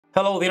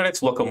Hello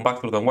Internets, welcome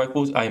back to the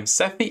Waifus. I am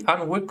Sefi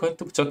and we're going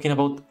to be talking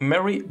about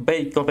Mary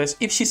Bay Goddess,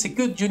 if she's a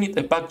good unit,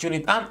 a bad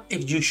unit, and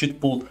if you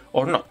should pull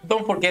or not.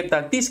 Don't forget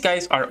that these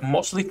guys are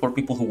mostly for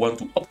people who want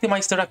to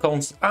optimize their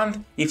accounts,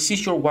 and if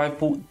she's your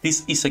waifu,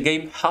 this is a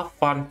game, have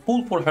fun,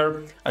 pull for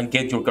her, and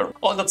get your girl.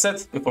 All that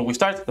said, before we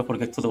start, don't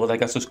forget to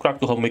like and subscribe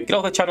to help me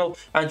grow the channel,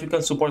 and you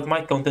can support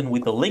my content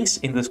with the links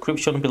in the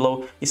description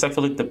below. It's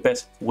actually the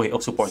best way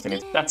of supporting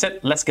it. That's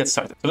it, let's get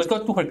started. So let's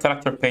go to her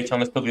character page and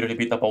let's talk a little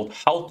bit about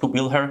how to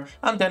build her,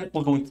 and then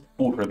we'll go into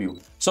full review.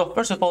 So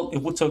first of all,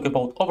 if we talk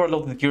about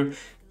overloaded gear,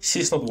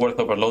 she's not worth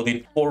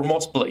overloading for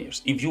most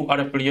players. If you are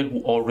a player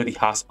who already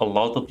has a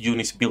lot of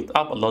units built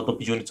up, a lot of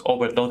units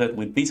overloaded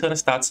with decent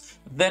stats,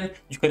 then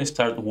you can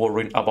start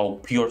worrying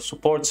about pure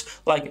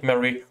supports like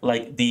Mary,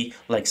 like Dee,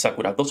 like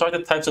Sakura. Those are the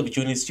types of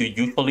units you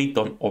usually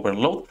don't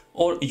overload,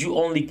 or you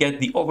only get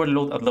the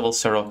overload at level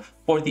 0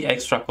 for the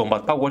extra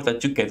combat power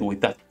that you get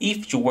with that.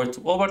 If you were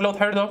to overload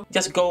her though,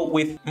 just go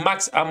with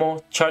max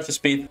ammo, charge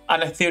speed,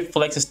 and a third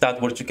flex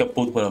stat where you can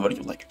put whatever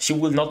you like. She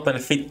will not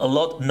benefit a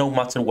lot no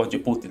matter what you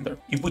put in there.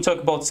 If we talk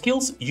about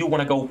skills, you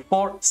want to go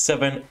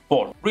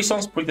 4-7-4.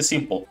 Reasons pretty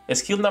simple.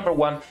 Skill number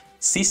 1,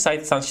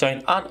 Seaside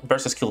Sunshine and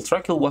burst skill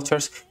Tranquil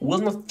Waters will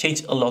not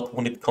change a lot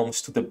when it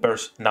comes to the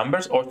burst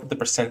numbers or to the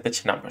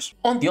percentage numbers.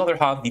 On the other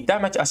hand, the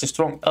damage as a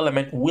strong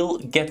element will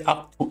get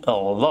up to a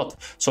lot,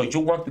 so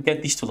you want to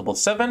get this to level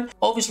 7.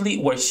 Obviously,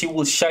 where she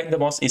will shine the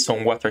most is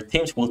on water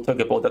teams. We'll talk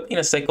about that in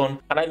a second,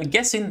 and I'm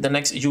guessing the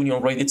next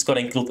union raid it's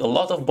gonna include a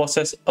lot of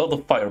bosses, a lot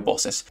of fire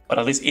bosses, but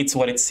at least it's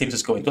what it seems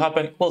is going to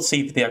happen. We'll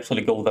see if they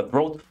actually go that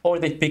road or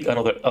they pick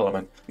another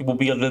element. It will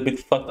be a little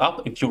bit fucked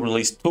up if you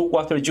release 2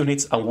 water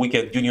units and we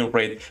get union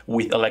raid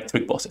with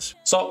electric bosses.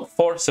 So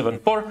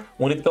 4-7-4,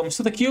 when it comes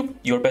to the cube,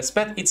 your best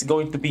bet it's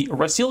going to be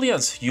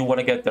resilience. You want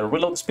to get the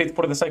reload speed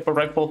for the sniper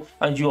rifle,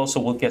 and you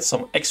also will get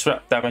some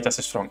extra damage as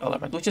a strong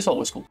element, which is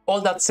always cool. All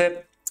that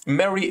said,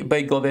 Mary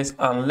Bay Goddess,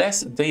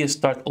 unless they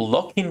start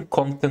locking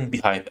content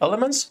behind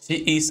elements, she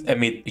is a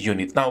mid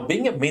unit. Now,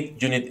 being a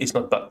mid unit is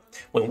not bad.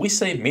 When we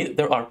say mid,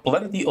 there are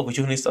plenty of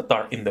units that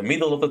are in the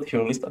middle of the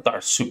tier list that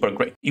are super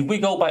great. If we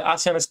go by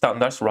Asian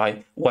standards,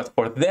 right, what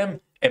for them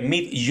a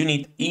mid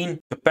unit in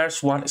the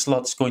first 1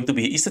 slot is going to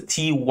be is a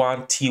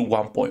T1,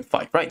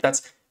 T1.5, right?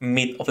 That's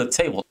mid of the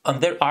table,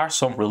 and there are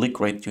some really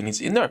great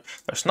units in there.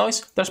 There's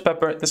Noise, there's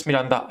Pepper, there's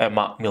Miranda,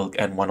 Emma, Milk,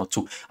 and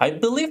 102. I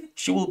believe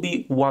she will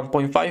be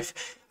 1.5,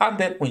 and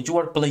then when you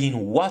are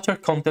playing water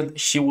content,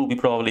 she will be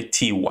probably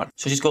T1.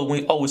 So she's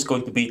always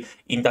going to be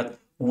in that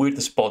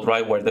weird spot,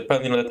 right, where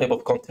depending on the type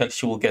of content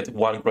she will get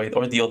one grade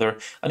or the other,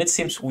 and it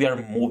seems we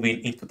are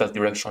moving into that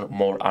direction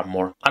more and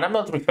more. And I'm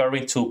not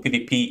referring to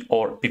PvP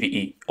or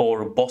PvE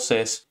or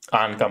bosses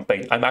and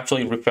campaign. I'm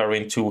actually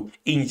referring to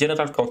in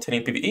general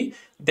content in PvE.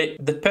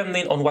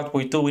 Depending on what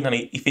we're doing and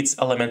if it's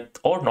element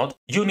or not,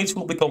 units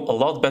will become a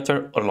lot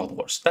better or a lot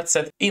worse. That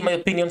said, in my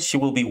opinion, she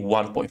will be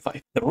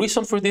 1.5. The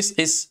reason for this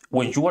is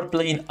when you are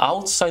playing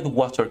outside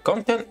water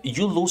content,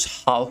 you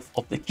lose half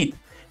of the kit,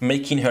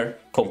 making her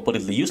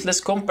completely useless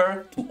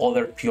compared to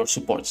other pure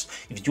supports.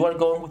 If you are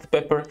going with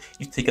Pepper,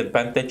 you take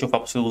advantage of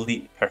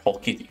absolutely her whole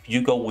kit. If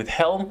you go with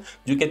Helm,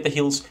 you get the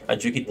heals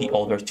and you get the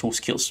other 2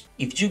 skills.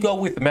 If you go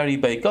with Mary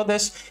Bay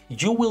Goddess,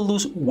 you will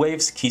lose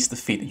Waves Kiss the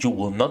Feet. You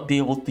will not be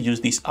able to use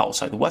this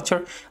outside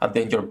water, and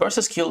then your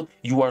burst skill,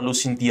 you are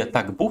losing the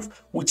attack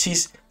buff, which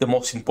is the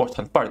most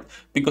important part,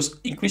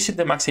 because increasing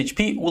the max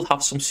HP will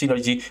have some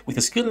synergy with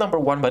the skill number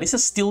 1, but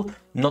it's still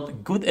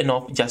not good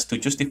enough just to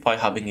justify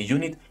having a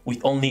unit with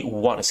only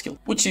 1 skill,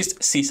 which is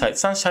Seaside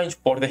Sunshine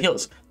for the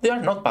heals. They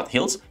are not bad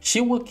heals.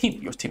 She will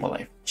keep your team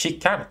alive. She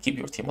can keep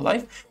your team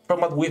alive from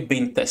what we've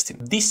been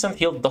testing. Decent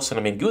heal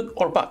doesn't mean good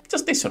or bad,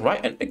 just decent,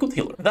 right? And a good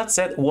healer. That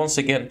said, once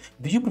again,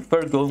 do you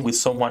prefer going with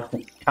someone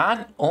who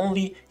can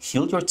only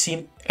heal your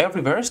team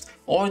every burst,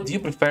 or do you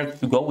prefer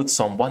to go with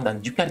someone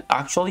that you can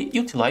actually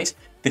utilize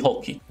the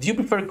whole kit? Do you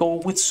prefer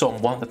go with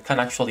someone that can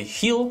actually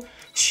heal,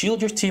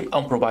 shield your team,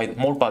 and provide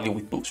more value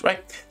with boosts,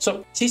 right?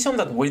 So she's on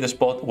that weird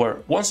spot where,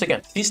 once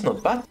again, she's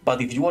not bad,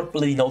 but if you are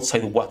playing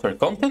outside water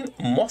content,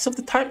 most of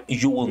the time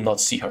you will not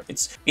see her.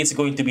 It's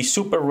going to be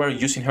super rare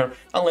using her,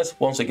 unless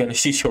once again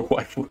she's your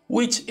waifu,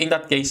 which in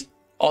that case,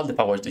 all the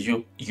power to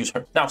you use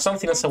her. Now,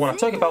 something else I want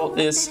to talk about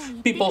is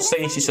people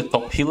saying she's a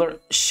top healer.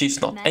 She's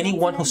not.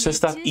 Anyone who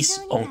says that is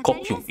on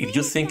copium. If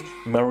you think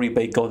Mary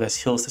Bay Goddess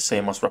heals the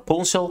same as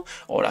Rapunzel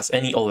or as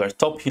any other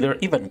top healer,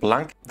 even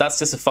Blank, that's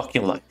just a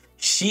fucking lie.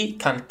 She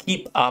can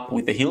keep up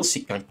with the heals,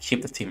 she can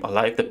keep the team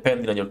alive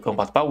depending on your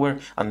combat power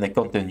and the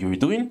content you're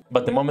doing,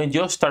 but the moment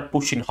you start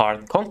pushing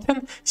hard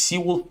content, she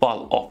will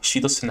fall off.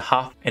 She doesn't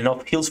have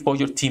enough heals for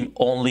your team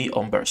only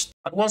on burst.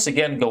 And once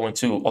again, going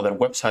to other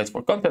websites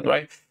for content,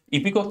 right?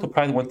 If we go to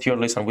Pride 1 tier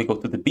list and we go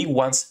to the big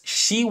ones,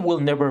 she will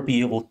never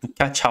be able to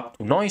catch up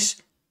to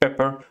Noise,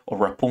 Pepper, or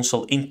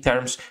Rapunzel in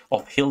terms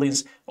of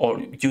healings or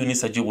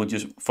units that you would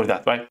use for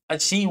that, right?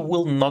 And she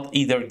will not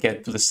either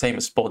get to the same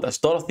spot as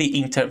Dorothy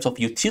in terms of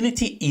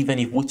utility, even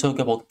if we talk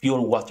about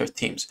pure water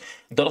teams.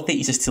 Dorothy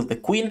is still the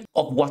queen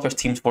of water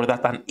teams for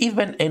that, and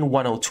even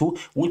N102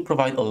 will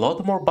provide a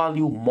lot more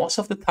value most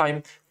of the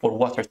time for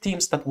water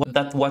teams that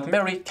what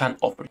Mary can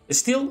offer.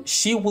 Still,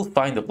 she will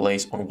find a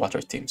place on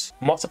water teams.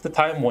 Most of the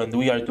time when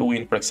we are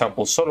doing, for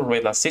example, Solo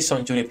Red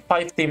Season Unit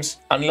 5 teams,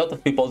 and a lot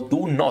of people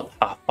do not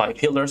have 5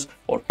 healers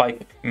or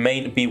 5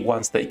 main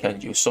B1s they can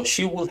use. So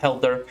she will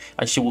help there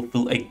and she will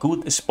fill a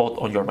good spot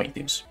on your main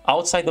teams.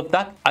 Outside of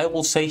that, I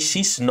will say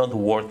she's not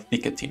worth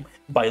picketing.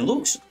 By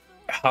looks,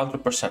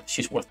 100%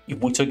 she's worth. If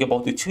we talk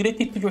about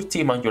utility to your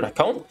team and your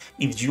account,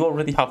 if you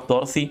already have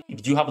Dorothy,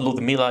 if you have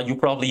Ludmilla, you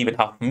probably even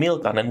have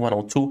Milk and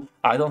N102,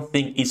 I don't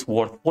think it's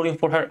worth pulling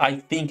for her. I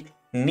think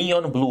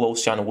Neon Blue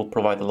Ocean will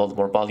provide a lot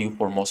more value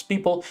for most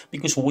people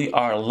because we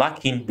are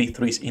lacking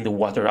B3s in the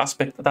water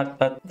aspect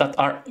that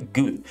are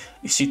good.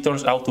 If she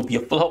turns out to be a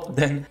flop,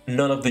 then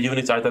none of the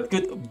units are that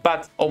good,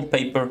 but on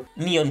paper,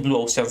 Neon Blue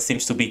Ocean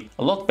seems to be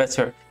a lot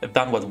better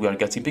than what we are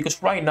getting,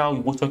 because right now,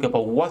 if we talk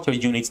about water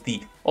units,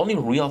 the only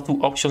real 2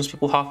 options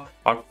people have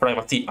are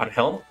Privacy and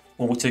Helm,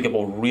 when we talk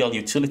about real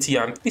utility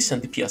and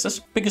decent DPSs,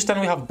 because then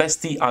we have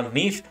Bestie and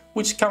Neve,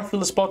 which can fill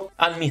the spot,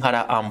 and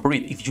Mihara and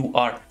Breed. If you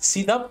are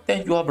seed up,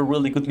 then you have a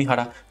really good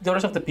Mihara. The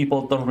rest of the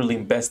people don't really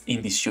invest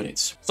in these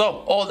units.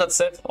 So, all that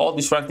said, all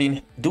this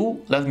ranting,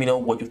 do let me know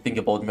what you think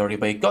about Mary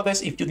Bay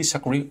Goddess if you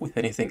disagree with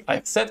anything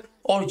I've said,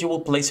 or you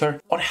will place her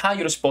on a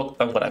higher spot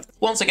than what I've done.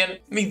 Once again,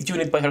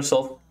 mid-unit by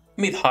herself,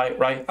 mid-high,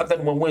 right? And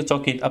then when we're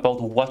talking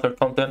about water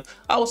content,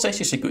 I would say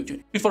she's a good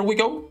unit. Before we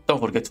go, don't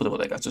forget to leave a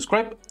like and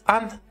subscribe,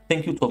 and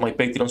thank you to all my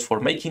Patreons for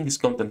making this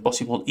content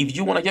possible. If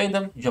you want to join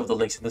them, you have the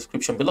links in the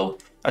description below.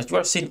 As you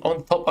are seeing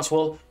on top as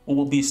well, we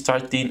will be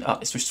starting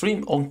a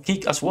stream on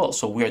Kick as well.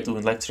 So we are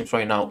doing live streams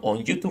right now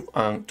on YouTube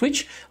and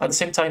Twitch at the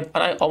same time,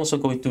 and I'm also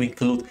going to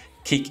include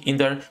Kick in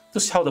there to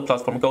see how the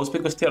platform goes,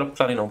 because they are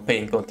planning on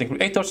paying content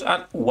creators,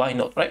 and why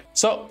not, right?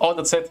 So all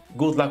that said,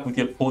 good luck with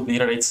your food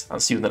dinner rates,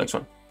 and see you in the next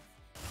one.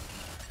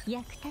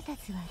 役立た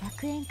ずは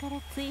楽園から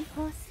追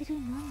放する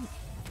のみ。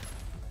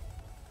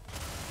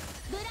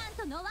ブラン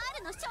とノワー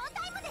ルのショー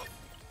タイムです。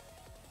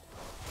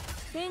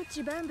天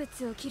地万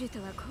物を切ると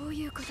はこう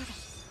いうこと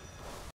だ。